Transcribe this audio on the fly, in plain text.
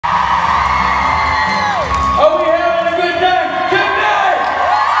Are we having a good time tonight?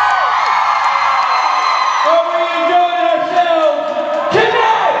 Are we enjoying ourselves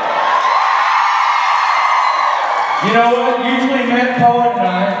tonight? You know what? Usually Matt Cohen and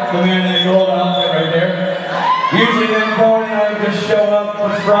I, the man in the gold outfit right there, usually Matt Cohen and I just show up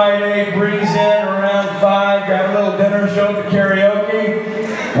on Friday, breeze in around 5, grab a little dinner, show up to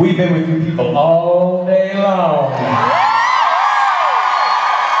karaoke. We've been with you people all day long.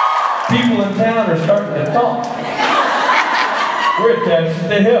 People in town are starting to talk. We're attached to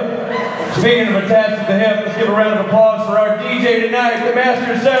the hip. Speaking of attached to the hip, let's give a round of applause for our DJ tonight, the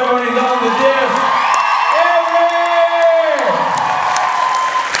master of ceremonies on the disc, Eric!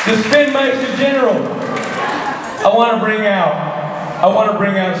 The Spin Meister General. I want to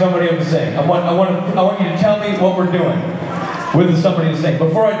bring out somebody to sing. I want you to tell me what we're doing with somebody to sing.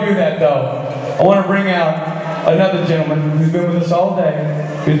 Before I do that though, I want to bring out another gentleman who's been with us all day,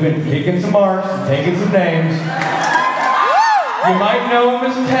 who's been kicking some marks, taking some names. You might know him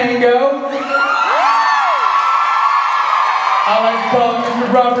as Tango. I like to call him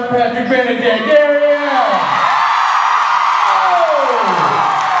Mr. Robert Patrick Benedict. There he is. Oh,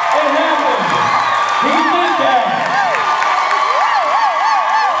 it happened. He did that.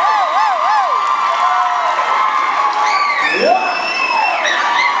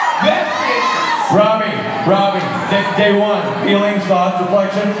 Robbie, day one, feelings, thoughts,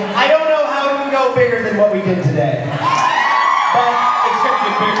 reflections? I don't know how it can go bigger than what we did today. But it's going to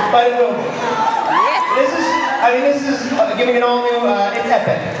get bigger. But it will be. This is giving an all new, it's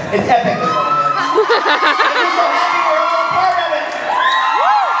epic. It's epic is what it is. I'm just so happy we're all a part of it.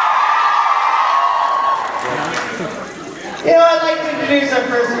 You know, I'd like to introduce our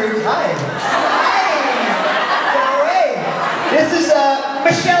first group. Hi. Hey. This is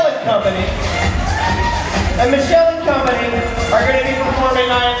Michelle and Company. And Michelle and Company are going to be performing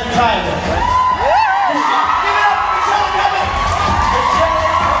Irons and Ties.